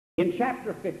In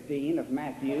chapter 15 of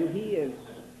Matthew, he is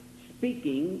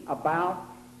speaking about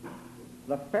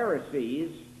the Pharisees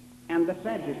and the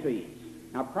Sadducees.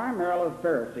 Now, primarily the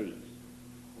Pharisees.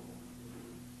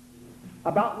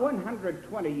 About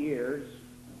 120 years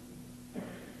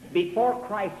before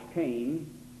Christ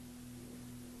came,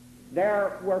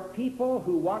 there were people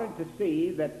who wanted to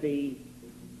see that the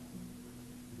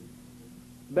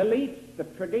beliefs, the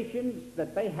traditions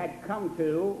that they had come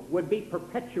to would be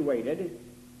perpetuated.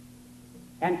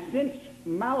 And since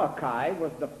Malachi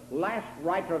was the last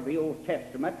writer of the Old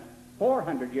Testament,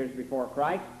 400 years before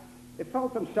Christ, they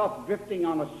felt themselves drifting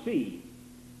on a sea.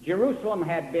 Jerusalem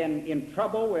had been in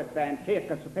trouble with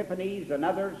Antiochus Epiphanes and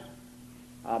others.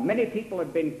 Many people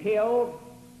had been killed.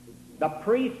 The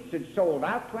priests had sold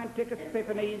out to Antiochus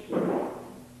Epiphanes.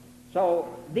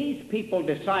 So these people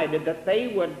decided that they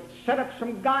would set up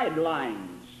some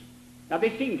guidelines. Now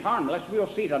they seemed harmless.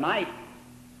 We'll see tonight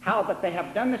how that they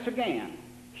have done this again.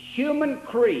 Human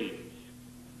creeds.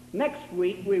 Next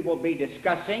week we will be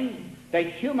discussing the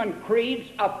human creeds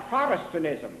of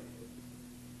Protestantism.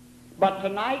 But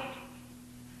tonight,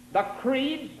 the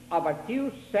creeds of a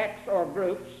few sects or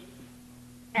groups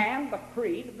and the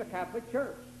creed of the Catholic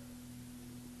Church.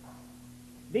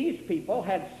 These people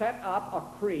had set up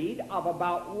a creed of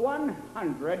about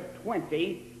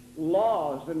 120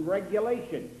 laws and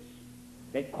regulations.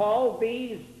 They called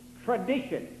these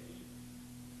traditions.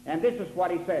 And this is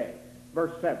what he said,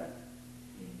 verse 7.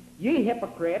 Ye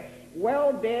hypocrites,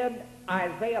 well did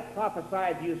Isaiah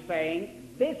prophesy of you, saying,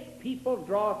 this people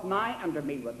draweth nigh unto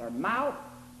me with their mouth,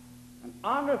 and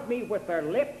honoreth me with their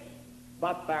lips,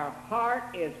 but their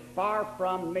heart is far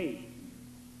from me.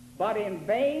 But in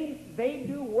vain they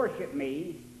do worship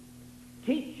me,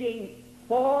 teaching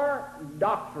for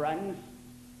doctrines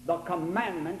the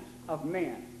commandments of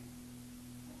men.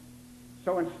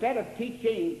 So instead of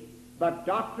teaching the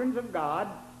doctrines of God,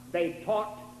 they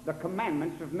taught the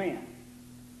commandments of men.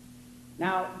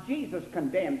 Now, Jesus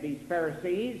condemned these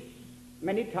Pharisees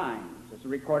many times, as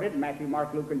recorded in Matthew,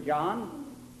 Mark, Luke, and John,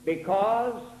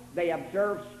 because they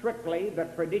observed strictly the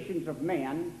traditions of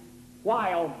men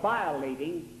while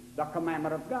violating the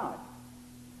commandment of God.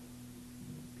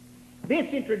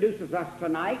 This introduces us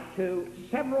tonight to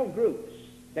several groups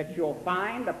that you'll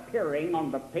find appearing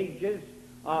on the pages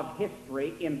of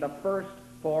history in the first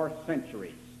 4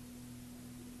 centuries.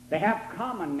 They have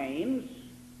common names.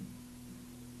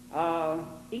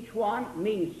 Each one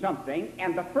means something,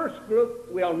 and the first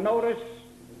group we'll notice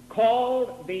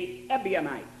called the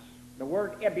Ebionites. The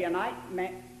word Ebionite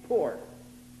meant poor.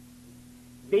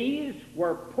 These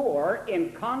were poor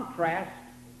in contrast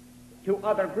to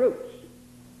other groups.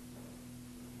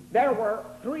 There were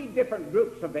 3 different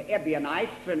groups of the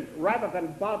Ebionites, and rather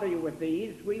than bother you with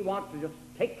these, we want to just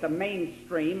take the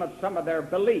mainstream of some of their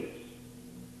beliefs.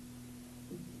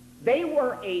 They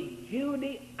were a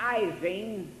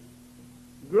Judaizing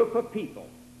group of people.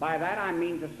 By that I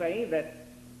mean to say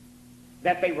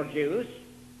that they were Jews,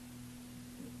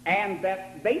 and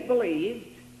that they believed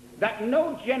that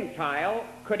no Gentile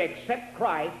could accept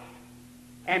Christ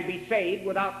and be saved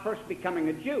without first becoming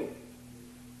a Jew.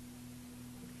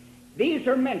 These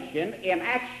are mentioned in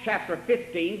Acts chapter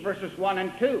 15, verses 1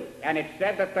 and 2. And it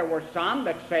said that there were some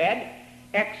that said,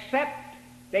 except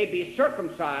they be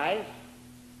circumcised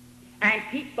and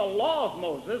keep the law of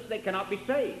Moses, they cannot be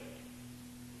saved.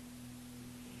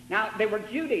 Now, they were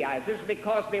Judaizers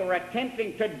because they were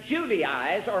attempting to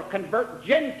Judaize or convert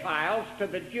Gentiles to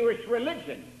the Jewish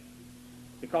religion,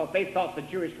 because they thought the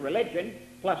Jewish religion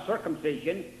plus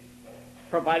circumcision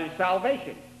provided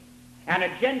salvation. And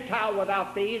a Gentile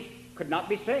without these could not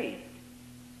be saved.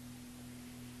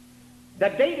 The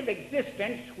date of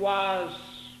existence was,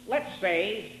 let's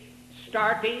say,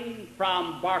 starting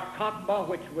from Bar Kokhba,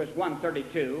 which was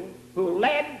 132, who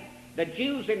led the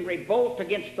Jews in revolt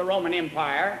against the Roman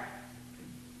Empire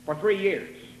for 3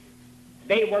 years.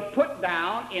 They were put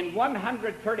down in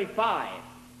 135.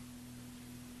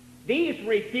 These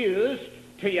refused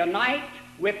to unite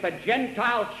with the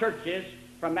Gentile churches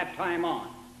from that time on.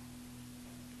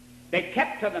 They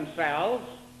kept to themselves,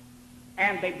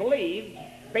 and they believed,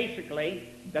 basically,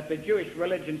 that the Jewish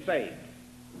religion saved.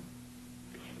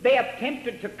 They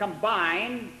attempted to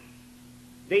combine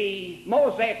the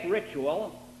Mosaic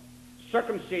ritual,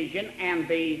 circumcision, and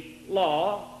the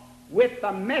law with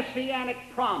the Messianic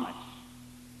promise.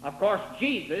 Of course,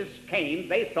 Jesus came,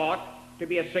 they thought, to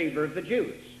be a savior of the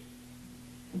Jews.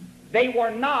 They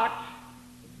were not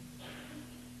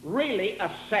really a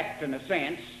sect in a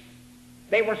sense.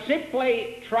 They were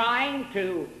simply trying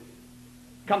to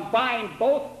combine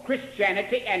both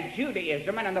Christianity and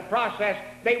Judaism, and in the process,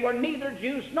 they were neither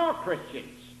Jews nor Christians.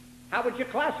 How would you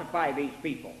classify these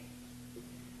people?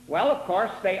 Well, of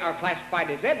course, they are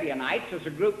classified as Ebionites, as a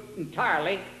group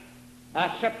entirely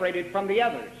separated from the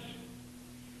others.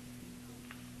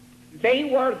 They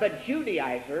were the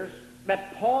Judaizers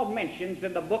that Paul mentions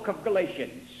in the book of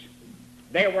Galatians.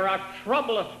 They were a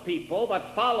troublous people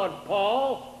that followed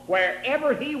Paul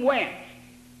wherever he went.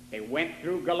 They went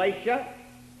through Galatia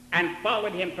and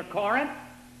followed him to Corinth,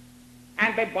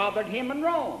 and they bothered him in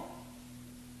Rome.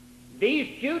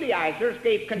 These Judaizers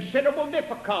gave considerable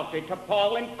difficulty to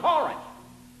Paul in Corinth,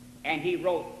 and he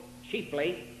wrote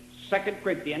chiefly 2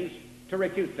 Corinthians to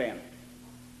refute them.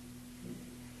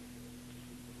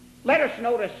 Let us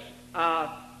notice a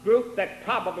group that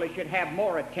probably should have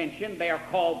more attention. They are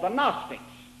called the Gnostics.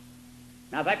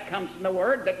 Now that comes from the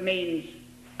word that means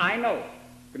I know.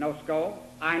 Gnosko,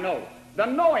 I know. The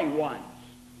knowing ones.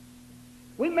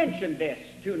 We mentioned this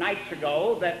 2 nights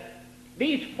ago, that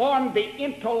these formed the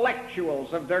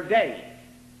intellectuals of their day.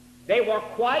 They were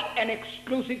quite an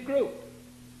exclusive group,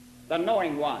 the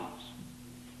knowing ones.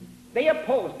 They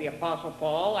opposed the Apostle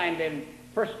Paul, and in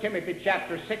 1 Timothy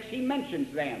chapter 6 he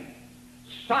mentions them.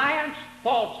 Science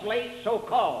falsely so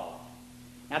called.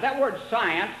 Now that word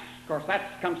science, of course,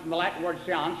 that comes from the Latin word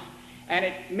science, and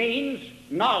it means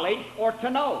knowledge or to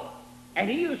know. And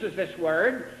he uses this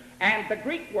word, and the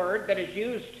Greek word that is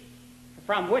used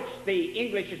from which the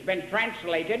English has been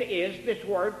translated is this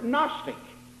word Gnostic.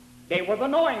 They were the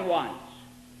knowing ones.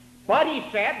 But he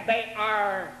said they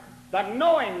are the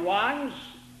knowing ones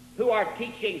who are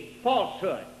teaching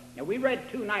falsehood. Now we read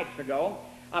 2 nights ago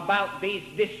about these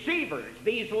deceivers,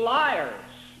 these liars,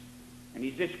 and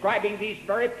he's describing these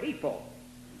very people.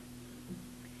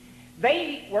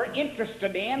 They were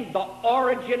interested in the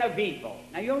origin of evil.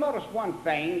 Now you'll notice one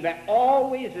thing that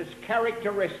always is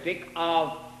characteristic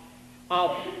of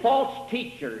false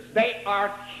teachers. They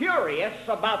are curious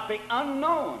about the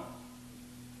unknown.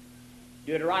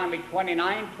 Deuteronomy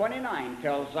 29:29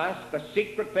 tells us the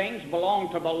secret things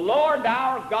belong to the Lord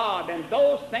our God, and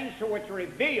those things which are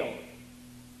revealed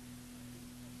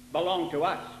belong to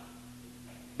us.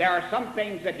 There are some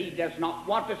things that he does not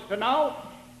want us to know.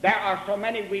 There are so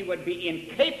many we would be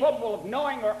incapable of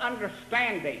knowing or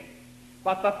understanding.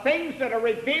 But the things that are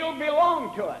revealed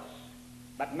belong to us.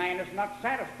 But man is not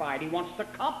satisfied. He wants to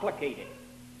complicate it.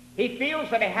 He feels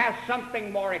that he has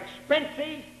something more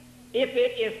expensive if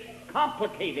it is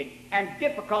complicated and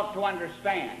difficult to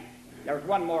understand. There's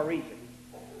one more reason.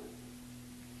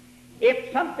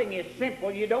 If something is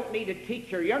simple, you don't need a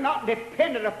teacher. You're not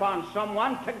dependent upon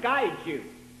someone to guide you.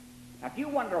 Now, if you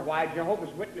wonder why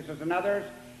Jehovah's Witnesses and others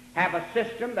have a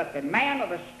system that the man of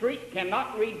the street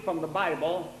cannot read from the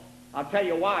Bible, I'll tell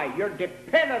you why. You're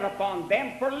dependent upon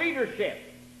them for leadership.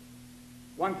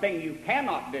 One thing you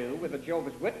cannot do with the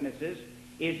Jehovah's Witnesses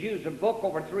is use a book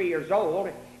over 3 years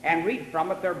old and read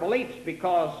from it their beliefs,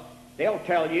 because they'll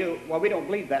tell you, well, we don't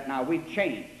believe that now, we've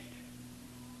changed.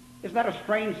 Isn't that a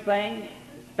strange thing?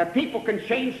 That people can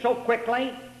change so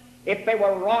quickly. If they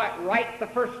were right the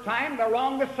first time, they're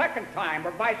wrong the second time,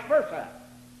 or vice versa.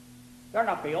 They're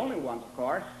not the only ones, of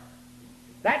course.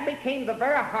 That became the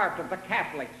very heart of the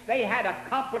Catholics. They had a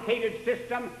complicated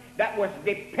system that was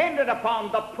dependent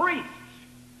upon the priests,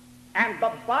 and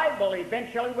the Bible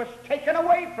eventually was taken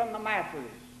away from the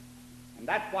masses. And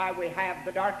that's why we have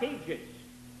the Dark Ages.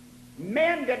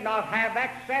 Men did not have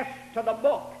access to the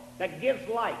book that gives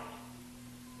light.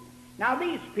 Now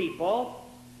these people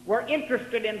were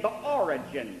interested in the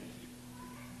origins,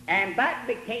 and that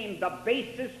became the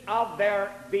basis of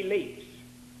their beliefs.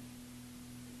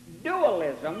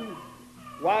 Dualism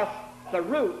was the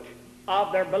root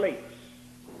of their beliefs.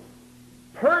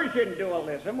 Persian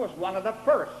dualism was one of the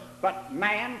first, but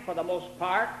man, for the most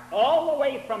part, all the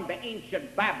way from the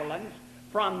ancient Babylons,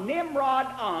 from Nimrod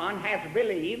on, has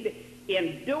believed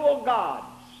in dual gods.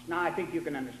 Now, I think you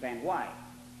can understand why.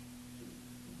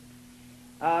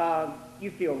 You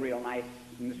feel real nice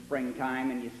in the springtime,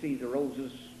 and you see the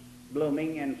roses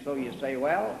blooming, and so you say,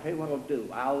 well, I'll tell you what I'll do.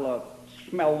 I'll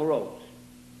smell the rose.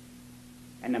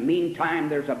 In the meantime,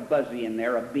 there's a buzzy in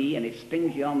there, a bee, and it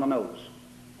stings you on the nose.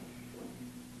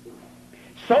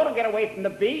 So to get away from the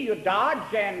bee, you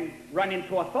dodge and run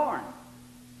into a thorn.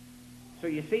 So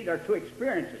you see, there are 2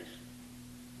 experiences.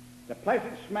 The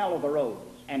pleasant smell of the rose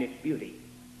and its beauty,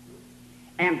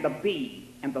 and the bee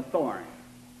and the thorn.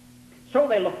 So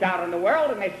they looked out in the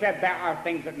world and they said, there are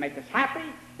things that make us happy,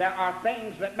 there are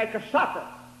things that make us suffer.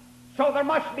 So there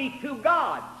must be 2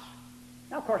 gods.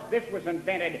 Now, of course, this was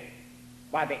invented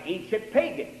by the ancient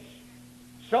pagans,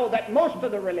 so that most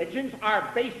of the religions are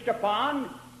based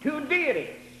upon 2 deities.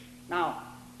 Now,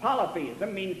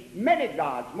 polytheism means many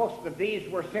gods. Most of these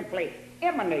were simply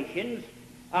emanations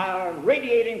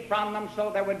radiating from them,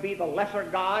 so there would be the lesser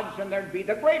gods and there'd be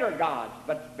the greater gods,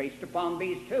 but based upon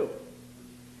these two.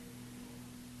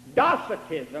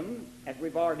 Docetism, as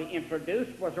we've already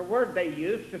introduced, was a word they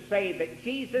used to say that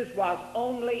Jesus was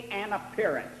only an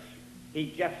appearance.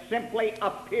 He just simply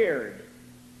appeared,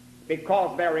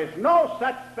 because there is no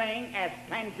such thing as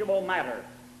tangible matter.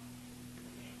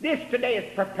 This today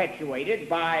is perpetuated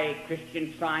by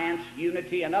Christian Science,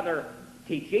 unity, and other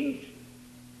teachings,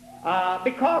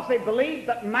 because they believe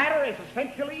that matter is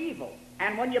essentially evil.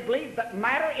 And when you believe that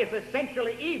matter is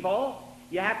essentially evil,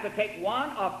 you have to take one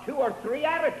of two or three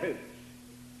attitudes.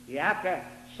 You have to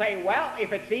say, well,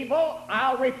 if it's evil,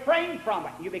 I'll refrain from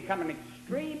it. You become an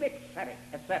extreme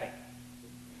ascetic,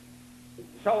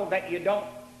 so that you don't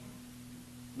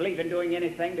believe in doing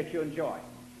anything that you enjoy.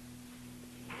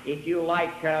 If you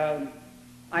like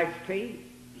iced tea,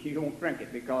 you won't drink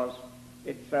it because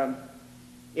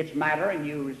it's matter and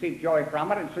you receive joy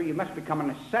from it, and so you must become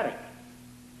an ascetic.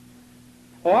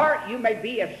 Or you may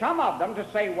be, as some of them, to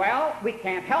say, well, we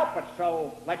can't help it,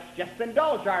 so let's just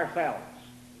indulge ourselves.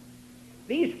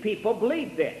 These people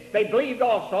believed this. They believed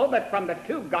also that from the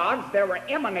two gods there were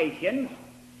emanations,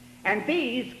 and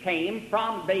these came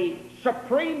from the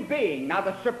Supreme Being. Now,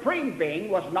 the Supreme Being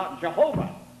was not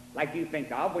Jehovah, like you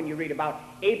think of when you read about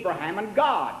Abraham and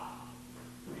God.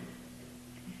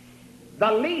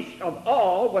 The least of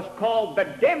all was called the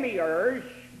Demiurge,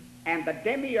 and the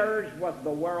Demiurge was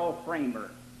the world framer,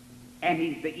 and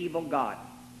he's the evil god.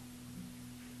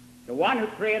 The one who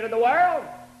created the world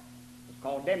was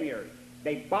called Demiurge.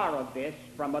 They borrowed this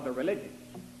from other religions.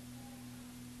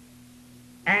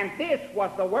 And this was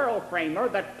the world framer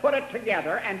that put it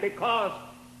together, and because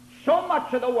so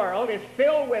much of the world is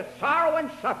filled with sorrow and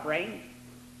suffering,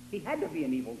 he had to be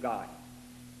an evil god.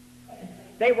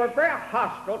 They were very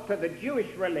hostile to the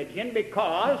Jewish religion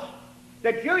because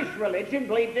the Jewish religion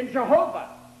believed in Jehovah,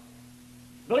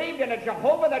 believed in a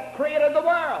Jehovah that created the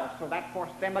world, so that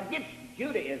forced them against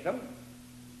Judaism.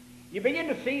 You begin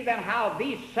to see then how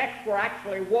these sects were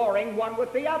actually warring one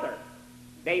with the other.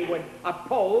 They would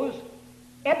oppose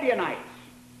Ebionites.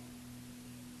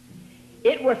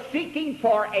 It was seeking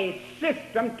for a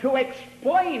system to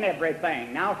explain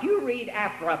everything. Now, if you read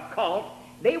after a cult,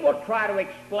 they will try to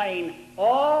explain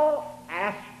all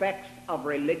aspects of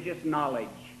religious knowledge.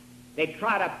 They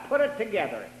try to put it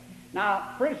together.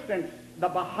 Now, for instance, the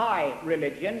Baha'i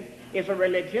religion is a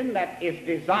religion that is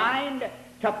designed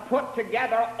to put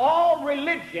together all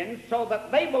religions so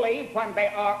that they believe when they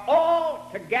are all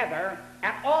together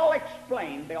and all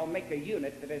explained, they'll make a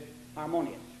unit that is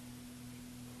harmonious.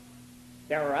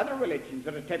 There are other religions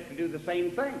that attempt to do the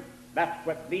same thing. That's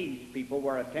what these people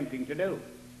were attempting to do.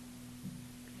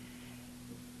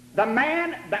 The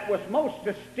man that was most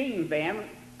esteemed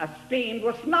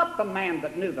was not the man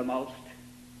that knew the most.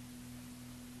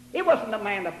 He wasn't the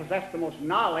man that possessed the most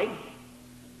knowledge,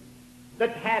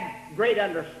 that had great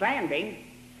understanding.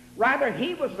 Rather,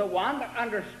 he was the one that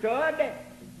understood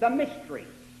the mysteries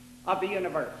of the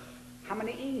universe, how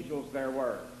many angels there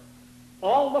were,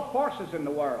 all the forces in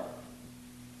the world.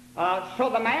 So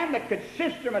the man that could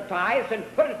systematize and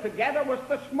put it together was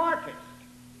the smartest.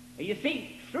 You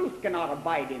see, truth cannot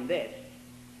abide in this.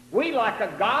 We like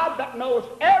a God that knows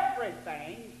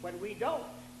everything when we don't.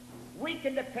 We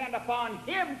can depend upon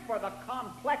him for the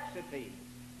complexity,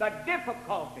 the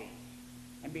difficulties,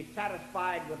 and be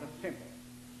satisfied with the simple.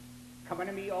 Come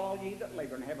unto me, all ye that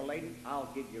labor and heavy laden, I'll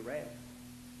give you rest.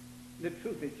 The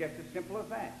truth is just as simple as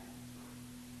that.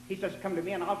 He says, come to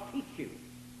me and I'll teach you.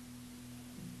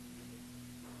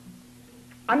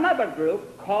 Another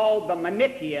group called the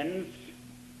Manichaeans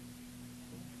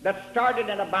that started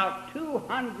in about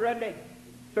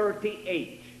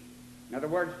 238. In other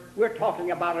words, we're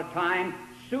talking about a time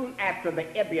soon after the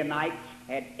Ebionites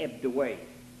had ebbed away.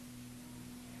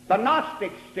 The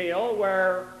Gnostics still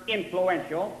were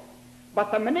influential,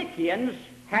 but the Manichaeans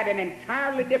had an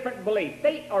entirely different belief.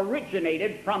 They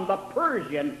originated from the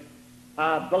Persian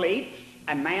beliefs.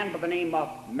 A man by the name of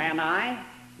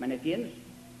Manichaeans,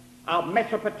 of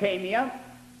Mesopotamia,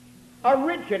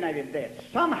 originated this.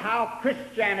 Somehow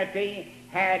Christianity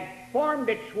had formed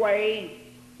its way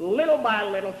little by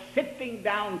little, sifting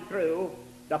down through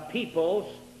the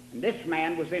peoples, and this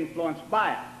man was influenced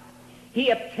by it.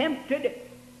 He attempted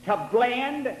to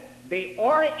blend the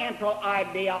Oriental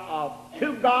idea of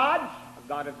two gods, a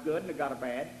God of good and a God of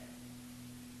bad,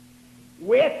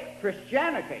 with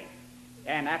Christianity.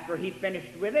 And after he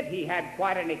finished with it, he had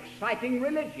quite an exciting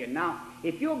religion. Now,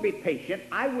 if you'll be patient,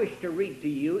 I wish to read to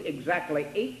you exactly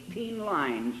 18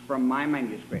 lines from my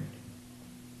manuscript.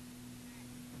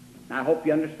 I hope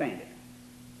you understand it.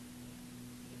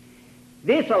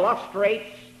 This illustrates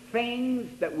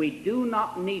things that we do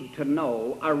not need to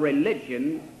know a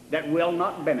religion that will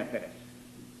not benefit us.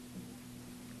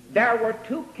 There were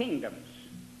two kingdoms,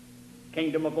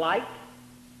 kingdom of light,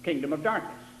 kingdom of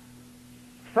darkness.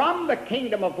 From the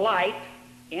kingdom of light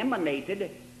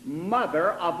emanated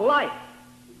mother of life,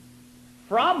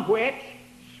 from which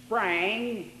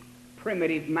sprang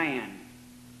primitive man.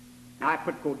 Now, I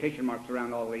put quotation marks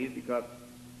around all these because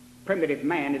primitive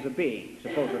man is a being,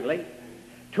 supposedly,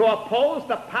 to oppose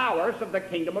the powers of the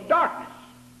kingdom of darkness.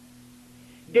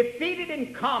 Defeated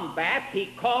in combat, he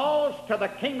calls to the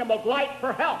kingdom of light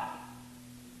for help.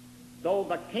 Though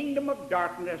the kingdom of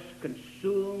darkness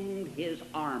consumed his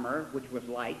armor, which was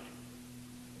light,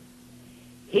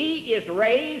 he is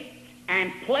raised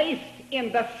and placed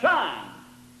in the sun.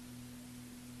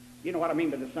 You know what I mean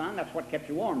by the sun? That's what kept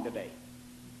you warm today.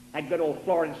 That good old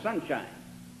Florida sunshine.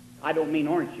 I don't mean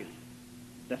orange juice.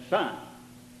 The sun.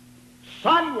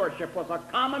 Sun worship was a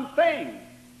common thing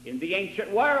in the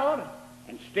ancient world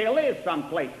and still is some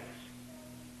places.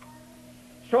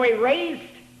 So he raised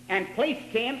and placed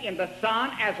him in the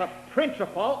sun as a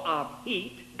principle of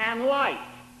heat and light,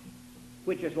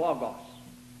 which is logos.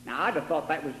 Now, I'd have thought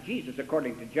that was Jesus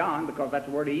according to John, because that's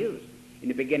the word he used. In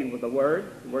the beginning was the Word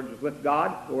was with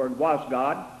God, the Word was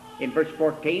God. In verse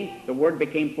 14, the Word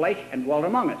became flesh and dwelt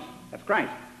among us. That's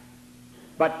Christ.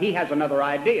 But he has another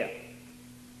idea.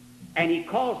 And he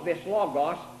calls this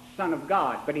logos Son of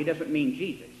God, but he doesn't mean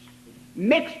Jesus.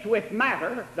 Mixed with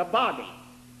matter, the body.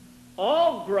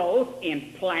 All growth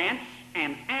in plants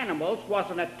and animals was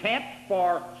an attempt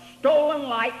for stolen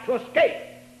light to escape.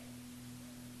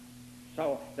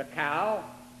 So the cow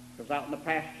goes out in the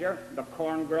pasture, the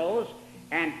corn grows,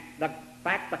 and the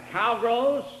fact the cow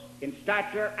grows in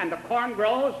stature and the corn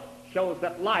grows shows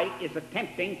that light is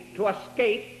attempting to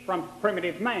escape from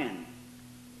primitive man.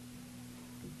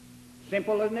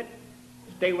 Simple, isn't it?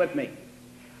 Stay with me.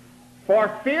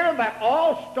 For fear that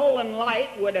all stolen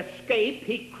light would escape,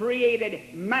 he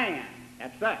created man,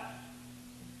 that's us,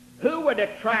 who would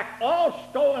attract all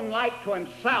stolen light to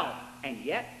himself, and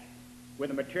yet, with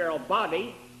a material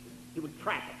body, he would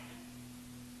trap it,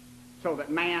 so that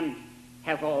man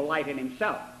has all light in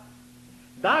himself.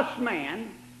 Thus man,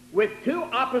 with two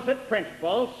opposite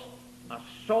principles, a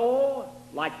soul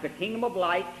like the kingdom of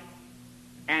light,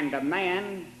 and a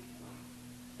man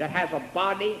that has a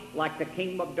body like the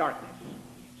kingdom of darkness.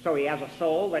 So he has a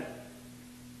soul that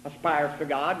aspires to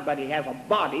God, but he has a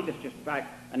body that's just like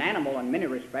an animal in many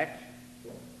respects.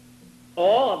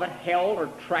 All of it held or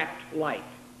trapped light,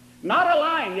 not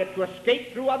allowing it to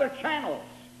escape through other channels.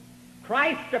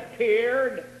 Christ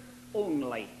appeared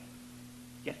only,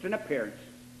 just an appearance.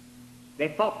 They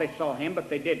thought they saw him, but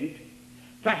they didn't,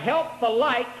 to help the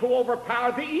light to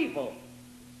overpower the evil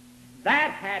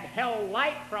that had held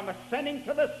light from ascending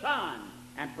to the sun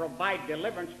and provide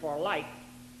deliverance for light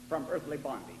from earthly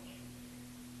bondage.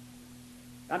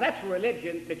 Now that's a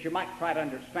religion that you might try to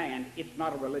understand. It's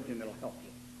not a religion that'll help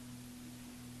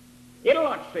you. It'll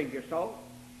not save your soul.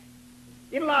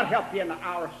 It'll not help you in the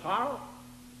hour of sorrow.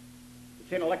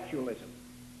 It's intellectualism.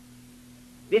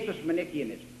 This is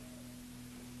Manichaeanism.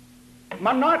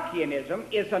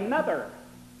 Monarchianism is another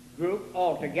group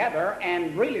altogether,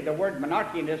 and really the word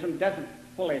monarchianism doesn't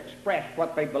fully express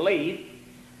what they believe.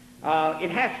 It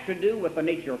has to do with the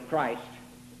nature of Christ.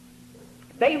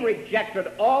 They rejected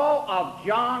all of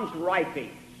John's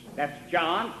writings. That's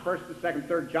John, 1st and 2nd,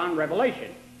 3rd John,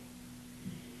 Revelation.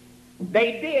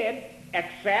 They did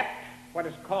accept what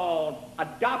is called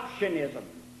adoptionism.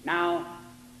 Now,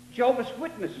 Jehovah's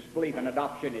Witnesses believe in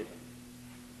adoptionism.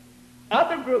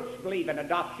 Other groups believe in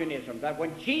adoptionism, that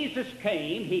when Jesus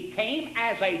came, he came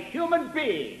as a human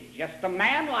being, just a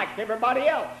man like everybody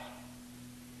else.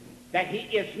 That he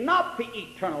is not the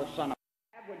eternal Son of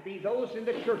God. Would be those in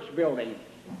the church building.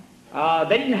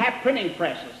 They didn't have printing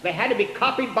presses. They had to be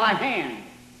copied by hand.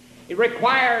 It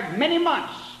required many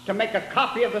months to make a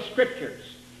copy of the Scriptures.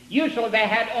 Usually they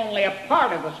had only a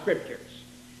part of the Scriptures.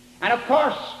 And of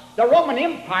course, the Roman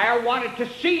Empire wanted to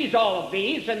seize all of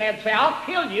these, and they'd say, I'll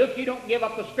kill you if you don't give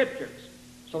up the Scriptures.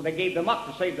 So they gave them up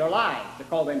to save their lives. They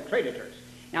called them traitors.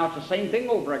 Now it's the same thing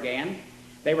over again.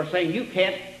 They were saying, you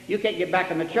can't get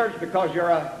back in the church because you're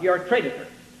a traitor.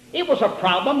 It was a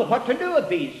problem of what to do with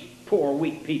these poor,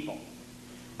 weak people.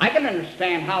 I can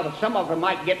understand how some of them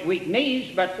might get weak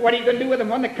knees, but what are you going to do with them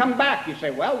when they come back? You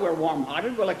say, well, we're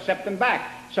warm-hearted, we'll accept them back.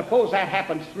 Suppose that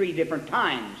happens 3 different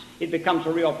times. It becomes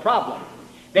a real problem.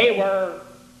 They were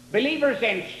believers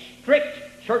in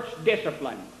strict church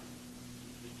discipline.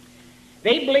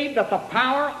 They believed that the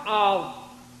power of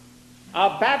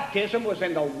baptism was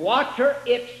in the water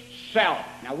itself. self.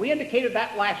 Now, we indicated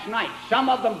that last night. Some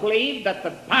of them believed that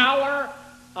the power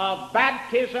of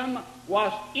baptism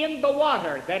was in the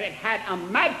water, that it had a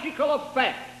magical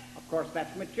effect. Of course,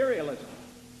 that's materialism.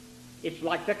 It's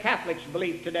like the Catholics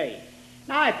believe today.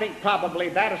 Now, I think probably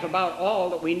that is about all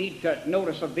that we need to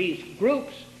notice of these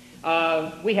groups.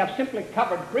 We have simply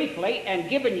covered briefly and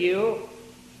given you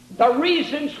the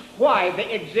reasons why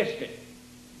they existed.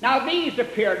 Now, these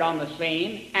appeared on the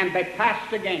scene, and they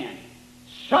passed again.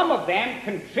 Some of them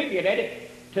contributed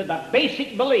to the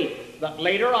basic belief that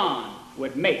later on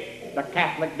would make the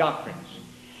Catholic doctrines.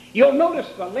 You'll notice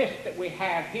the list that we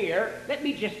have here. Let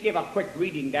me just give a quick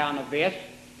reading down of this.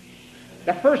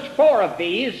 The first four of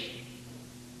these,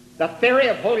 the theory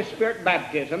of Holy Spirit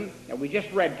baptism that we just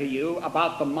read to you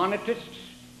about the monetists,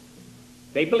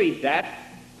 they believed that.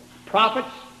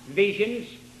 Prophets, visions,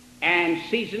 and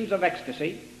seasons of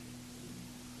ecstasy.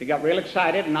 They got real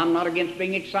excited, and I'm not against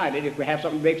being excited if we have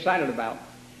something to be excited about.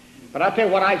 But I'll tell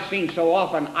you what I've seen so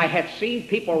often. I have seen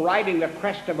people riding the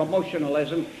crest of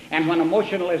emotionalism, and when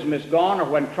emotionalism is gone or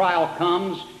when trial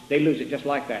comes, they lose it just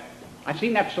like that. I've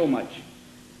seen that so much.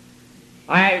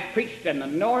 I've preached in the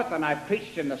north and I've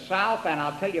preached in the south, and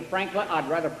I'll tell you frankly, I'd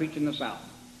rather preach in the south.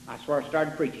 That's where I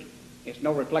started preaching. It's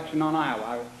no reflection on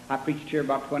Iowa. I preached here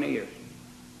about 20 years.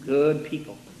 Good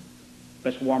people.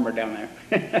 It's warmer down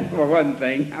there. For one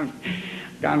thing, I'm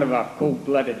kind of a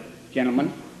cold-blooded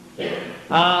gentleman.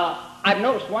 I've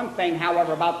noticed one thing,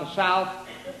 however, about the South.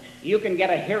 You can get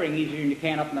a hearing easier than you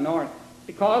can up in the North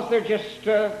because they're just,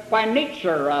 by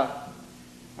nature,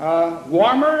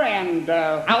 warmer and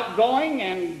outgoing,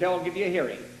 and they'll give you a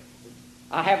hearing.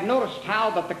 I have noticed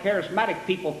how that the charismatic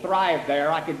people thrive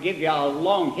there. I could give you a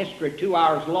long history, 2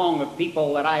 hours long, of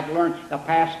people that I've learned the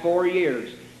past 4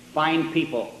 years. Fine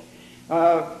people.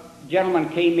 Gentleman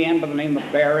came in by the name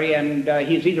of Barry, and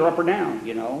he's either up or down,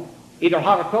 you know, either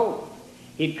hot or cold.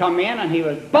 He'd come in and he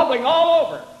was bubbling all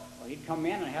over. Well, he'd come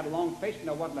in and had a long face, and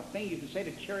there wasn't a thing you could say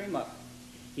to cheer him up.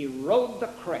 He rode the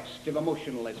crest of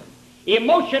emotionalism.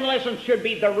 Emotionalism should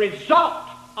be the result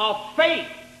of faith.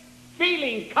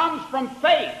 Feeling comes from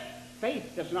faith.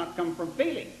 Faith does not come from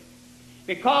feeling.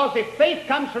 Because if faith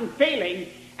comes from feeling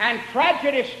and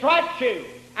tragedy strikes you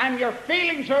and your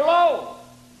feelings are low,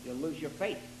 you'll lose your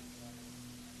faith.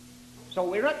 So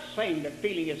we're not saying that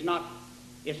feeling is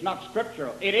not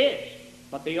scriptural. It is.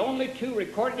 But the only two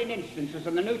recorded instances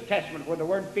in the New Testament where the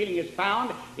word feeling is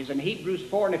found is in Hebrews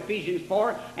 4 and Ephesians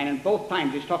 4, and in both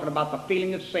times he's talking about the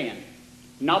feeling of sin,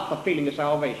 not the feeling of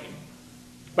salvation.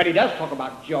 But he does talk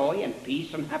about joy and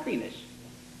peace and happiness,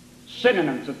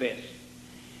 synonyms of this.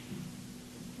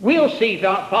 We'll see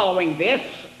following this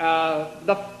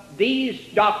these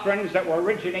doctrines that were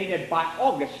originated by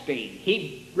Augustine.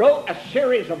 He wrote a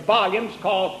series of volumes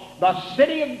called The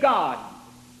City of God.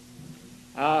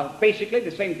 Basically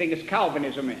the same thing as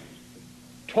Calvinism is.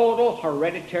 Total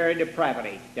hereditary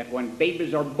depravity, that when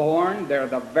babies are born, they're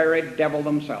the very devil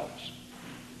themselves.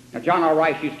 Now, John R.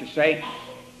 Rice used to say,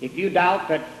 if you doubt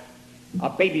that a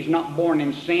baby's not born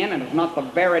in sin and is not the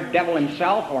very devil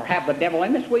himself, or have the devil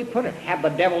in, this way he put it, have the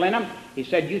devil in him, he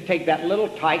said, you take that little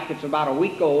tyke that's about a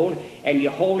week old and you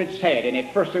hold its head, and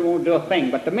at first it won't do a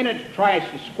thing, but the minute it tries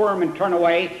to squirm and turn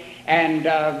away and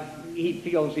he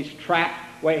feels he's trapped,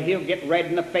 well, he'll get red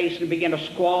in the face and begin to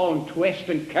squall and twist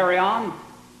and carry on.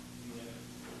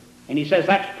 And he says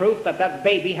that's proof that that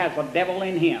baby has a devil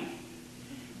in him.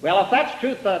 Well, if that's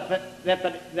truth that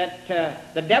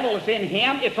the devil is in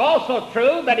him, it's also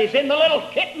true that he's in the little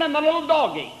kitten and the little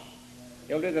doggy.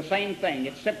 He'll do the same thing.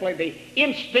 It's simply the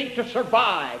instinct to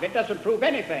survive. It doesn't prove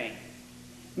anything.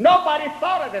 Nobody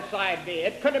thought of this idea.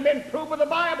 It could have been proved with the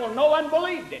Bible. No one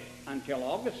believed it until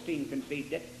Augustine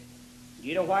conceived it.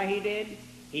 You know why he did?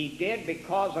 He did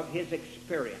because of his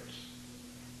experience.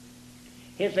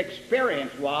 His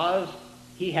experience was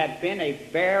he had been a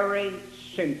very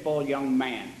sinful young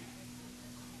man.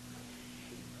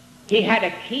 He had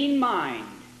a keen mind.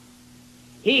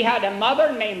 He had a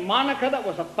mother named Monica that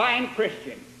was a fine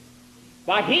Christian.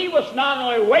 But he was not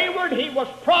only wayward, he was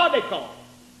prodigal.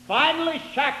 Finally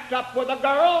shacked up with a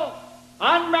girl,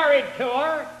 unmarried to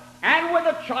her, and with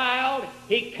a child.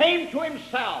 He came to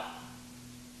himself.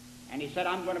 And he said,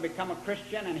 I'm going to become a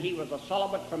Christian, and he was a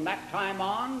celibate from that time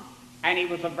on, and he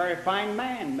was a very fine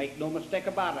man. Make no mistake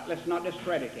about it. Let's not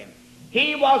discredit him.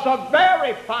 He was a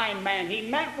very fine man. He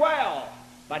meant well.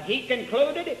 But he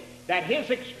concluded that his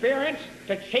experience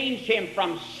to change him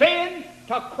from sin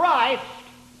to Christ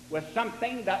was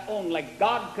something that only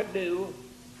God could do.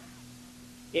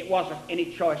 It wasn't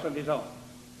any choice of his own.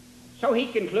 So he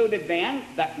concluded then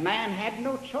that man had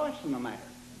no choice in the matter.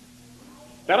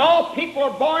 That all people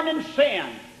are born in sin,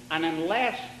 and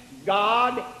unless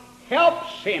God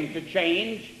helps him to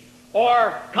change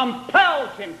or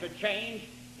compels him to change,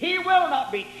 he will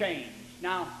not be changed.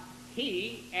 Now,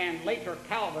 he, and later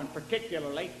Calvin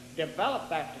particularly, developed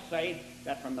that to say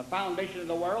that from the foundation of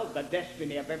the world, the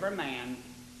destiny of every man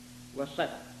was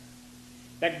settled.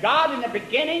 That God in the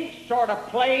beginning sort of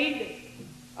played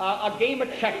a game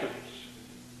of checkers.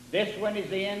 This one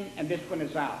is in and this one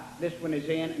is out. This one is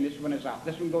in and this one is out.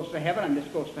 This one goes to heaven and this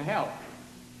goes to hell.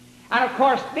 And of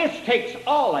course, this takes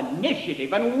all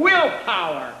initiative and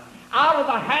willpower out of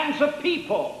the hands of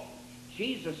people.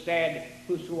 Jesus said,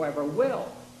 whosoever will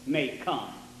may come.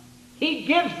 He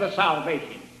gives the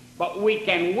salvation, but we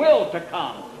can will to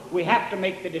come. We have to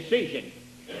make the decision.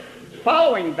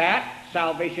 Following that,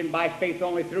 salvation by faith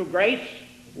only through grace,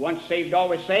 once saved,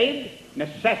 always saved,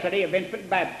 necessity of infant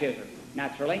baptism,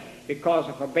 naturally, because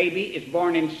if a baby is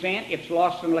born in sin, it's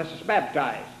lost unless it's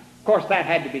baptized. Of course, that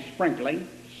had to be sprinkling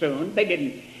soon. They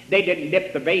didn't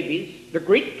dip the babies. The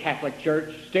Greek Catholic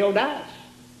Church still does.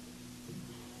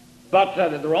 But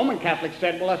the Roman Catholics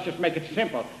said, well, let's just make it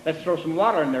simple. Let's throw some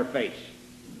water in their face.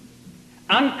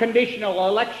 Unconditional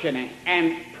election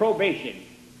and probation.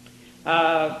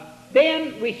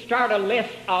 Then we start a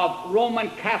list of Roman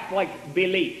Catholic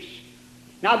beliefs.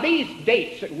 Now, these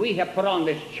dates that we have put on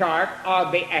this chart are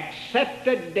the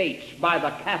accepted dates by the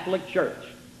Catholic Church.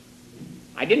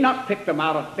 I did not pick them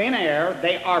out of thin air.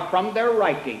 They are from their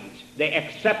writings, the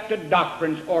accepted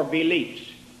doctrines or beliefs.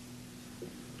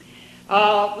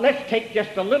 Let's take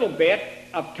just a little bit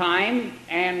of time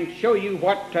and show you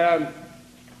what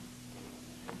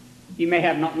you may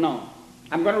have not known.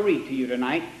 I'm going to read to you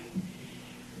tonight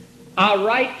a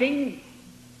writing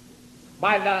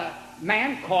by the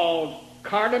man called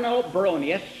Cardinal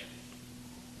Baronius,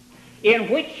 in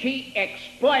which he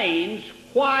explains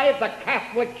why the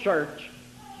Catholic Church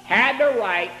had the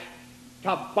right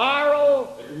to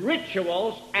borrow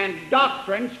rituals and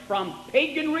doctrines from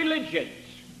pagan religions.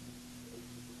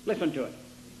 Listen to it.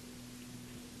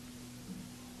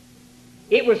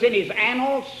 It was in his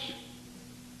Annals,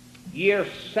 year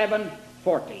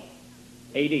 740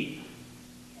 A.D.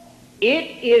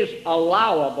 It is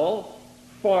allowable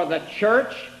for the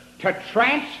church to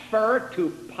transfer to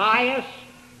pious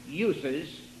uses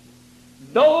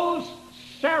those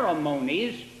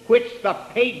ceremonies which the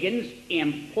pagans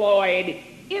employed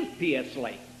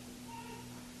impiously.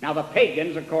 Now, the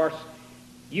pagans, of course,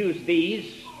 used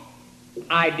these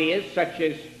ideas such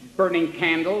as burning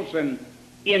candles and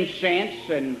incense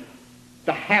and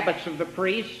the habits of the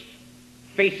priest,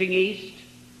 facing east.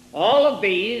 All of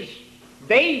these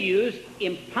they used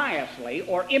impiously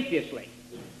or impiously.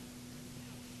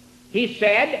 He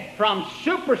said, from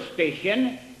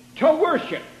superstition to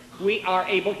worship, we are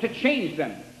able to change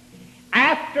them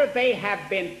after they have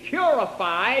been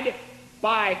purified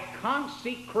by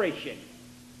consecration.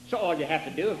 So all you have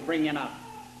to do is bring in a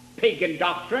pagan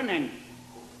doctrine and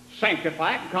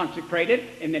sanctify it and consecrate it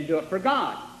and then do it for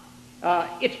God.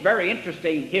 It's very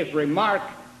interesting, his remark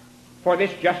for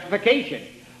this justification.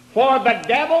 For the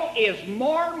devil is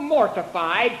more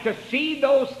mortified to see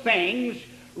those things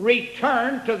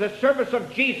return to the service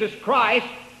of Jesus Christ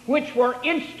which were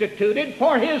instituted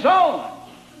for his own.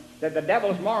 That the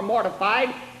devil is more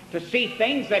mortified to see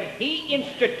things that he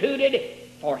instituted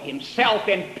for himself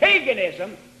in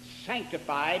paganism,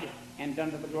 sanctified and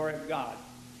done to the glory of God.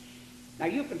 Now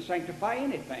you can sanctify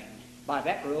anything by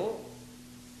that rule.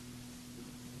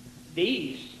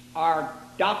 These are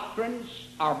doctrines,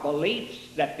 are beliefs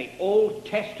that the Old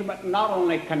Testament not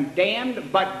only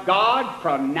condemned, but God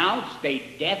pronounced a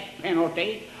death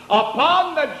penalty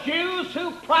upon the Jews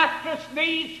who practice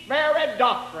these very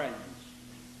doctrines.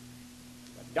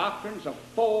 The doctrines of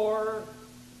four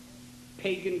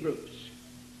pagan groups: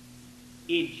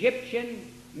 Egyptian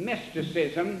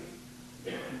mysticism,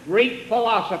 Greek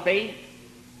philosophy,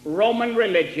 Roman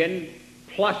religion,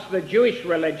 plus the Jewish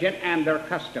religion and their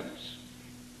customs.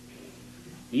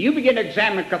 You begin to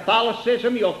examine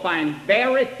Catholicism, you'll find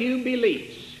very few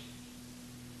beliefs,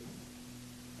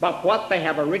 but what they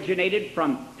have originated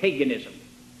from paganism.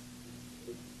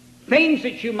 Things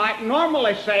that you might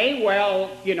normally say,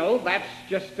 well, you know, that's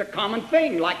just a common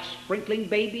thing, like sprinkling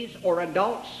babies or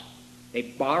adults. They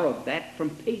borrowed that from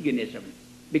paganism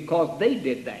because they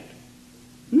did that.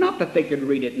 Not that they could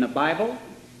read it in the Bible.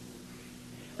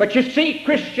 But you see,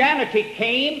 Christianity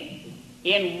came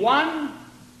in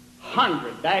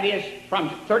 100, that is from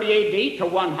 30 A.D. to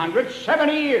 100,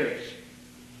 70 years.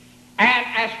 And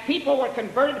as people were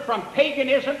converted from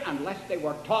paganism, unless they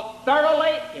were taught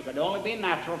thoroughly, it would only be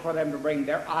natural for them to bring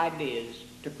their ideas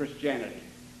to Christianity.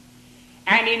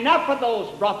 And enough of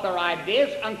those brought their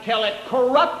ideas until it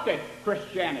corrupted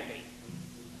Christianity.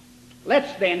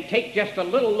 Let's then take just a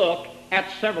little look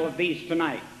at several of these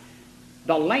tonight.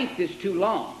 The length is too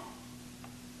long.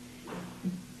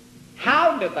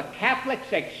 How do the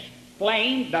Catholics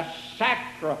explain the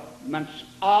sacraments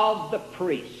of the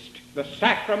priest? The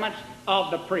sacraments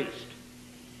of the priest.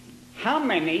 How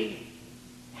many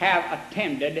have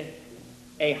attended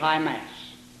a high mass?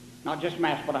 Not just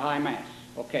mass, but a high mass.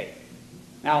 Okay.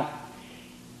 Now,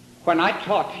 when I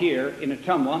taught here in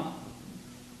Ottumwa,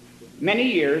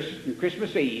 many years, on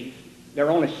Christmas Eve, there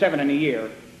are only 7 in a year,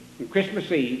 on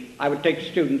Christmas Eve, I would take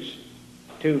students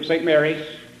to St. Mary's,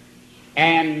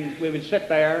 and we would sit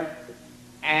there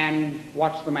and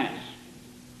watch the Mass.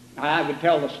 I would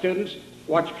tell the students,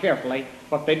 watch carefully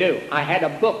what they do. I had a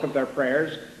book of their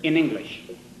prayers in English.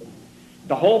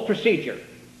 The whole procedure.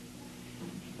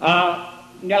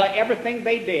 Nearly everything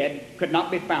they did could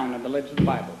not be found in the lids of the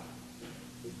Bible.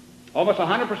 Almost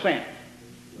 100%.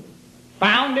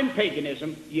 Found in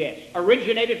paganism, yes.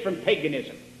 Originated from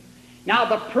paganism. Now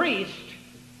the priest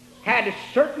had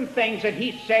certain things that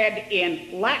he said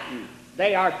in Latin.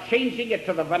 They are changing it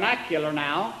to the vernacular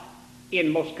now in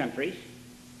most countries,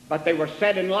 but they were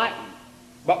said in Latin.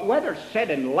 But whether said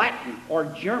in Latin or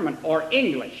German or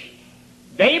English,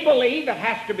 they believe it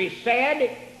has to be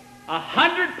said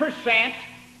 100%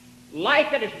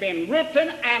 like it has been written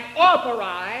and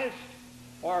authorized,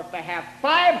 or if they have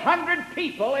 500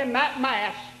 people in that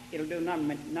Mass, it'll do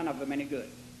none of them any good.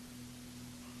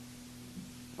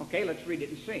 Okay, let's read it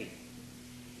and see.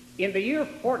 In the year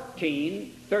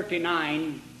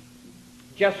 1439,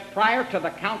 just prior to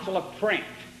the Council of Trent,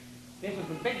 this is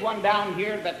the big one down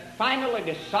here that finally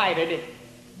decided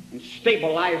and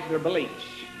stabilized their beliefs.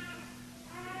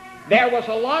 There was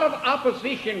a lot of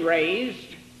opposition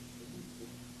raised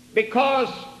because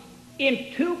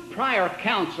in 2 prior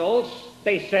councils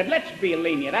they said, let's be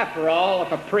lenient. After all,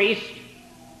 if a priest,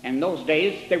 in those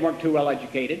days they weren't too well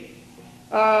educated,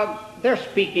 they're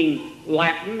speaking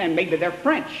Latin and maybe they're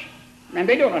French, and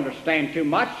they don't understand too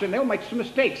much, and they'll make some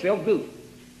mistakes. They'll goof.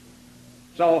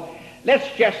 So let's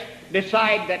just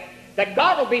decide that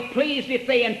God will be pleased if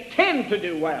they intend to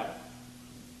do well.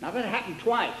 Now that happened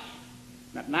twice,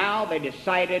 but now they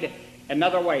decided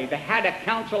another way. They had a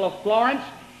Council of Florence,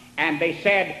 and they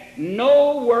said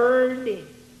no word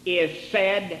is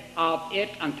said of it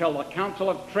until the Council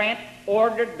of Trent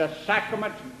ordered the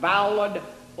sacraments valid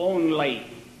only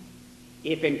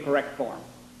if in correct form.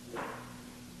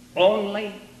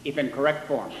 Only if in correct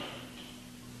form.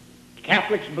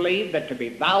 Catholics believe that to be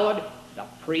valid, the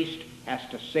priest has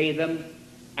to say them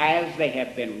as they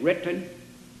have been written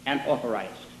and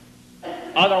authorized.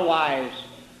 Otherwise,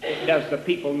 it does the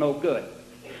people no good.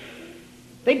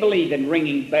 They believe in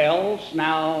ringing bells.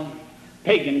 Now,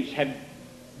 pagans had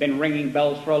been ringing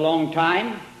bells for a long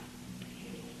time.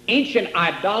 Ancient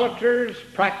idolaters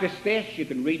practiced this. You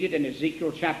can read it in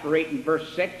Ezekiel chapter 8 and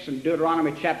verse 6 and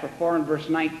Deuteronomy chapter 4 and verse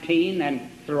 19 and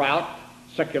throughout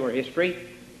secular history.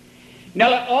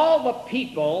 Now, all the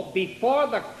people before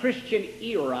the Christian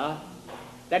era,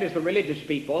 that is the religious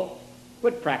people,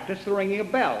 would practice the ringing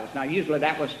of bells. Now, usually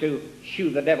that was to shoo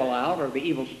the devil out or the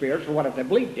evil spirits or whatever they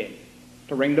believed in,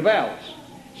 to ring the bells.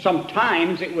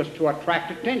 Sometimes it was to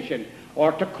attract attention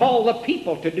or to call the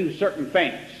people to do certain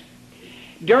things.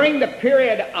 During the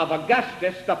period of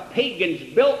Augustus, the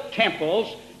pagans built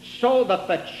temples so that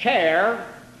the chair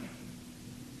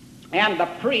and the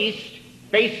priest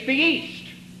faced the east.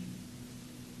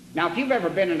 Now, if you've ever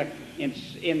been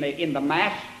in the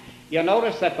Mass, you'll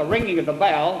notice that the ringing of the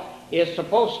bell is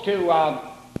supposed to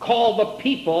call the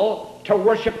people to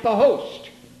worship the host.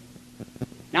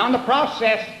 Now, in the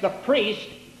process, the priest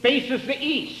faces the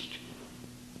east.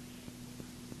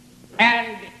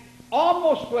 And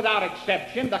almost without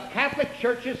exception, the Catholic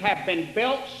churches have been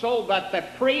built so that the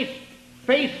priest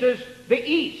faces the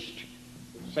east.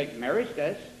 St. Mary's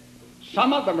does.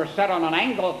 Some of them are set on an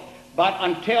angle, but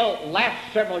until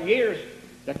last several years,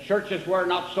 the churches were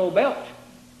not so built.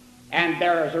 And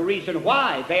there is a reason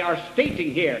why. They are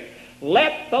stating here,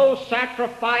 let those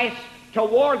sacrifice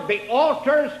toward the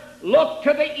altars look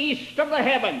to the east of the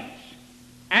heavens,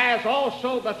 as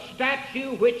also the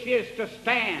statue which is to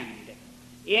stand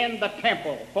in the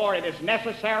temple, for it is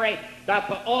necessary that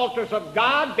the altars of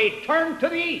God be turned to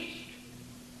the east.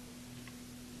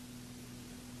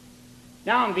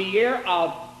 Now, in the year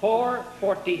of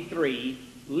 443,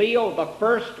 Leo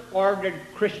I ordered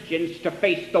Christians to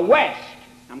face the west.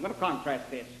 I'm going to contrast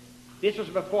this. This was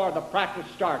before the practice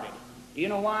started. Do you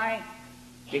know why?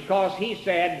 Because he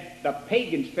said the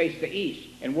pagans face the east,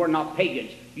 and we're not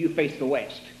pagans. You face the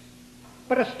west.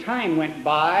 But as time went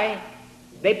by,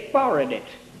 they borrowed it.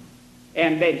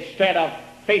 And instead of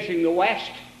facing the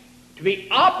west to be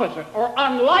opposite or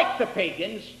unlike the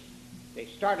pagans, they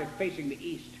started facing the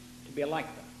east to be like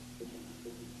them.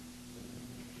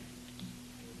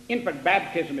 Infant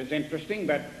baptism is interesting,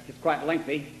 but it's quite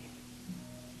lengthy.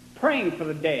 Praying for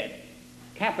the dead.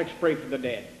 Catholics pray for the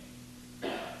dead.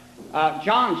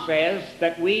 John says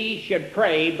that we should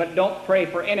pray, but don't pray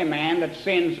for any man that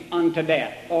sins unto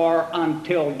death or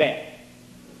until death.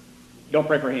 Don't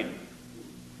pray for him.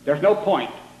 There's no point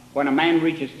when a man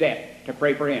reaches death to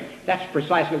pray for him. That's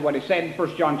precisely what he said in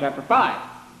 1 John chapter 5.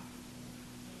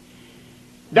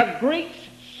 The Greeks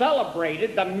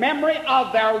celebrated the memory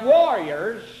of their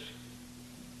warriors,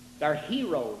 their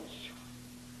heroes,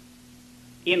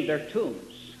 in their tombs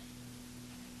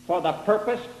for the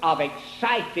purpose of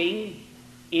exciting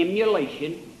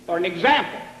emulation or an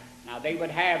example. Now, they would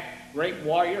have great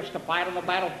warriors to fight on the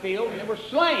battlefield, and they were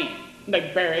slain. And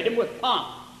they buried them with pomp.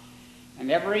 And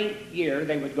every year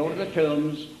they would go to the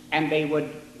tombs and they would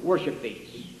worship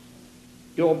these,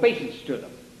 do obeisance to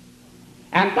them.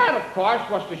 And that, of course,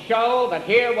 was to show that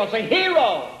here was a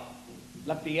hero.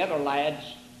 Let the other lads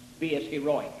be as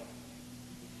heroic.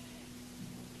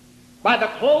 By the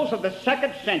close of the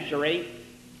 2nd century,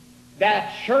 the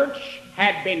church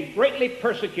had been greatly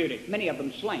persecuted, many of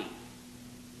them slain.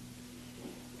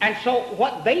 And so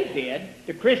what they did,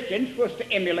 the Christians, was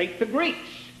to emulate the Greeks.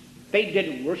 They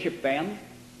didn't worship them.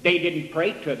 They didn't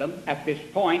pray to them at this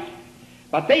point.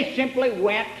 But they simply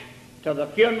went to the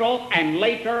funeral, and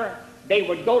later they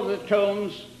would go to the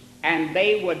tombs and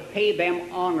they would pay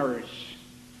them honors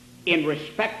in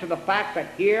respect to the fact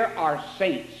that here are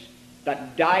saints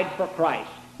that died for Christ.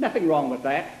 Nothing wrong with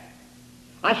that.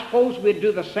 I suppose we'd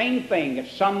do the same thing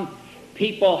if some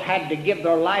people had to give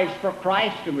their lives for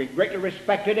Christ and we greatly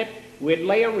respected it. We'd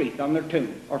lay a wreath on their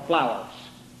tomb or flowers.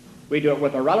 We do it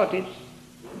with our relatives.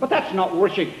 But that's not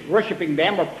worshiping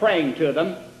them or praying to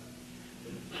them.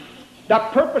 The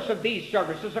purpose of these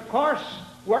services, of course,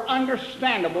 were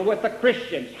understandable with the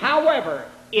Christians. However,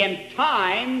 in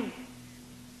time,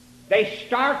 they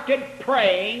started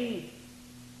praying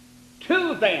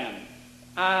to them.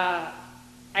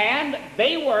 And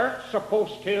they were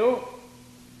supposed to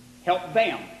help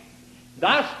them.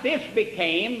 Thus, this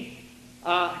became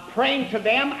praying to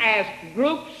them as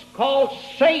groups called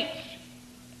saints.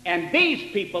 And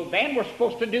these people then were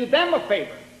supposed to do them a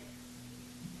favor.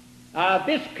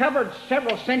 This covered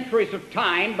several centuries of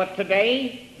time, but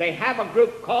today they have a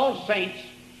group called saints,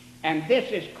 and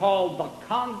this is called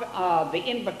the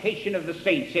invocation of the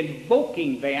saints,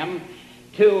 invoking them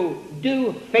to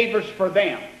do favors for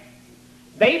them.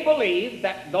 They believe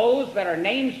that those that are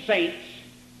named saints,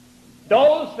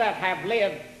 those that have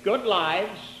lived good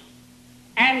lives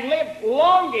and lived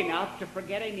long enough to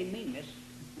forget any meanness,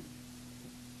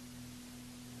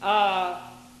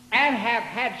 and have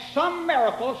had some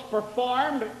miracles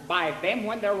performed by them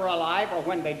when they were alive or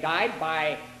when they died,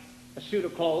 by a suit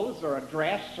of clothes or a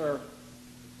dress or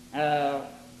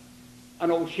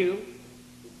an old shoe.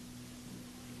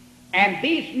 And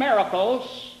these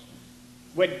miracles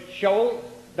would show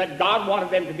that God wanted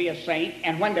them to be a saint,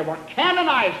 and when they were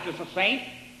canonized as a saint,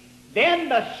 then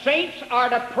the saints are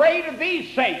to pray to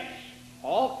these saints.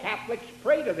 All Catholics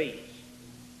pray to these.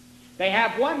 They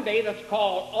have one day that's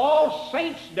called All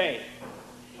Saints' Day.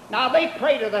 Now, they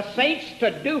pray to the saints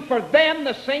to do for them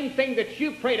the same thing that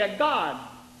you pray to God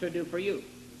to do for you.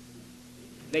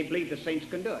 They believe the saints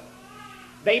can do it.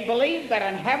 They believe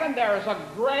that in heaven there is a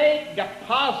great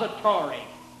depository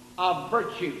of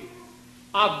virtue,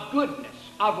 of goodness,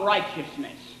 of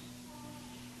righteousness.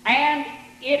 And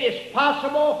it is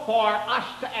possible for us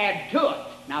to add to it.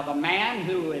 Now, the man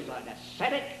who is an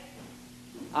ascetic,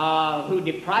 who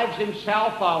deprives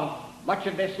himself of much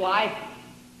of this life,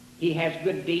 he has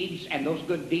good deeds, and those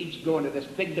good deeds go into this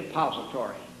big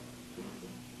depository.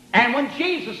 And when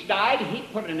Jesus died, he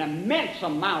put an immense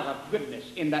amount of goodness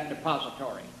in that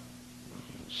depository.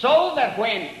 So that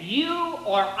when you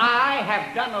or I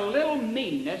have done a little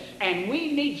meanness and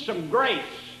we need some grace,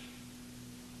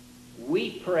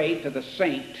 we pray to the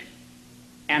saint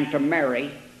and to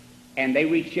Mary, and they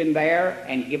reach in there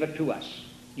and give it to us.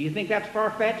 Do you think that's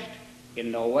far-fetched?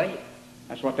 In no way.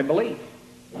 That's what they believe.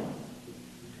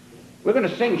 We're going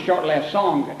to sing shortly a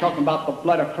song talking about the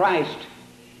blood of Christ.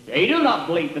 They do not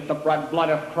believe that the blood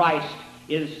of Christ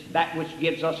is that which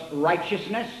gives us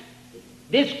righteousness.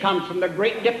 This comes from the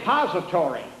great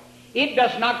depository. It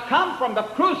does not come from the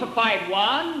crucified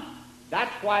one.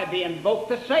 That's why they invoke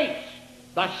the saints.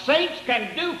 The saints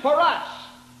can do for us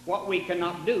what we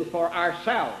cannot do for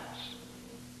ourselves.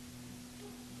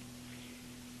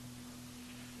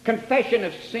 Confession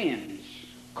of sins,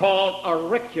 called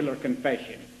auricular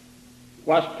confession.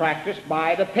 was practiced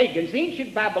by the pagans. The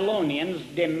ancient Babylonians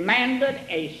demanded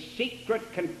a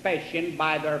secret confession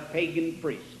by their pagan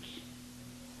priests.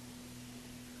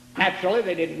 Naturally,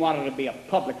 they didn't want it to be a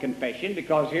public confession,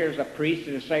 because here's a priest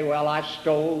that would say, well, I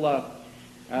stole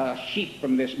sheep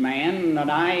from this man,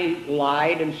 and I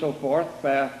lied, and so forth.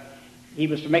 He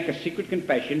was to make a secret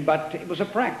confession, but it was a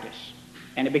practice.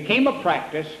 And it became a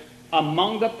practice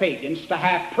among the pagans to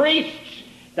have priests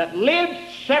that lived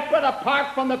separate,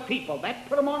 apart from the people. That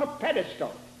put them on a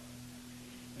pedestal.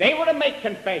 They were to make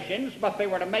confessions, but they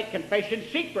were to make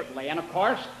confessions secretly. And, of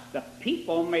course, the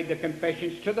people made the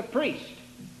confessions to the priest.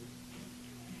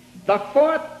 The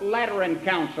Fourth Lateran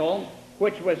Council,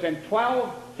 which was in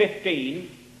 1215,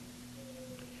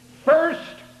 first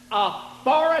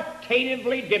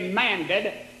authoritatively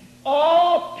demanded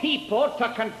all people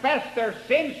to confess their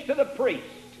sins to the priest.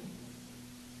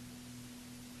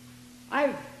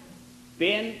 I've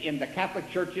been in the Catholic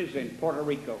churches in Puerto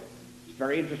Rico. It's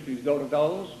very interesting to go to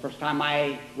those. First time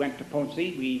I went to Ponce,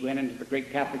 we went into the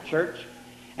great Catholic Church,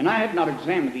 and I had not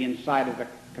examined the inside of the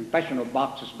confessional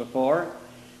boxes before,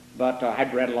 but I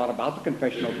had read a lot about the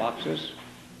confessional boxes.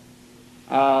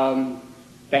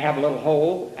 They have a little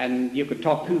hole, and you could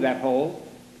talk through that hole.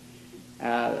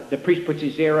 The priest puts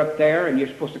his ear up there, and you're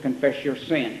supposed to confess your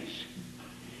sins.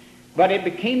 But it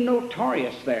became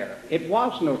notorious there. It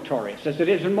was notorious, as it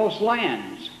is in most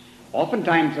lands.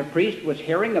 Oftentimes the priest was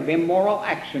hearing of immoral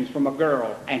actions from a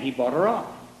girl, and he brought her off.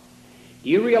 Do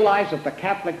you realize that the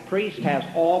Catholic priest has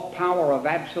all power of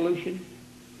absolution?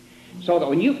 So that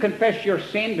when you confess your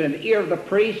sin in the ear of the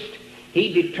priest,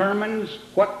 he determines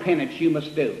what penance you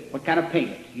must do, what kind of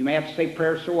payment. You may have to say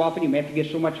prayers so often, you may have to give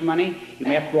so much money, you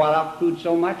may have to go without food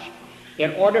so much,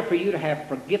 in order for you to have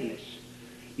forgiveness.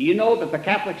 You know that the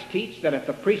Catholics teach that if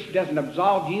the priest doesn't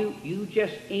absolve you, you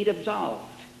just ain't absolved.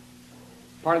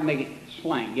 Pardon the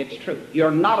slang, it's true.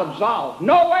 You're not absolved.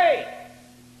 No way!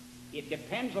 It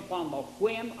depends upon the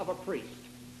whim of a priest.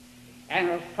 And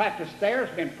it's practiced there,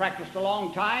 it's been practiced a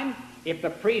long time. If the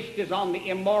priest is on the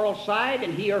immoral side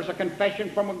and he hears a confession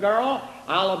from a girl,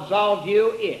 I'll absolve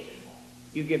you if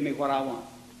you give me what I want.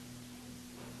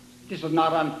 This is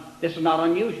not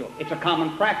unusual. It's a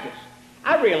common practice.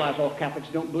 I realize all Catholics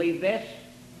don't believe this.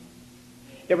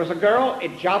 There was a girl at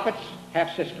Japhet's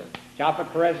half-sister.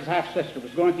 Japhet Perez's half-sister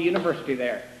was going to the university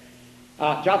there.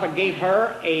 Japhet gave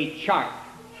her a chart,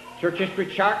 church history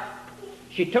chart.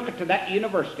 She took it to that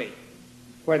university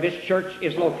where this church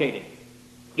is located.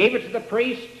 Gave it to the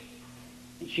priest,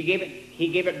 and he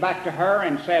gave it back to her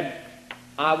and said,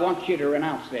 I want you to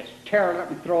renounce this. Tear it up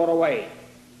and throw it away.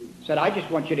 Said, I just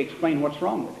want you to explain what's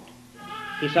wrong with it.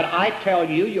 He said, I tell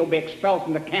you, you'll be expelled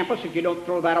from the campus if you don't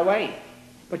throw that away.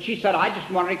 But she said, I just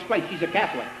wanted to explain. She's a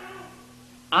Catholic.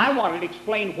 I wanted to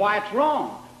explain why it's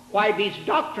wrong, why these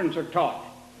doctrines are taught.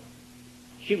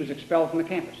 She was expelled from the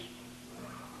campus.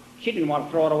 She didn't want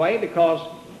to throw it away because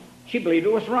she believed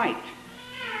it was right.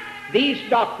 These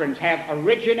doctrines have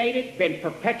originated, been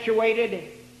perpetuated.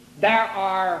 There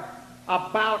are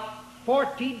about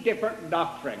 40 different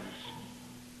doctrines.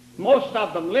 Most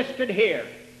of them listed here.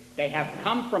 They have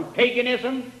come from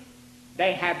paganism.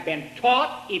 They have been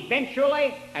taught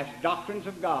eventually as doctrines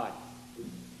of God.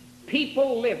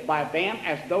 People live by them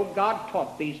as though God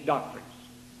taught these doctrines.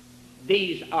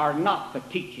 These are not the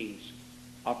teachings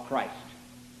of Christ.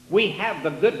 We have the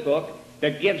good book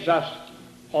that gives us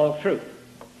all truth.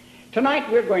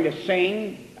 Tonight we're going to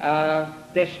sing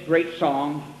this great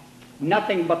song,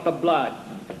 Nothing But the Blood.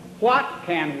 What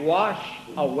can wash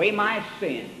away my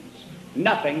sins?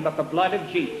 Nothing but the blood of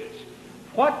Jesus.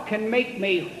 What can make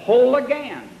me whole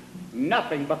again?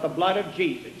 Nothing but the blood of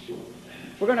Jesus.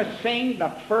 We're going to sing the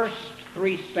first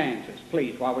three stanzas,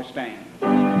 please, while we stand.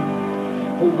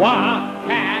 What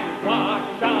can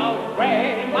wash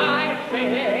away my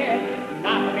sins?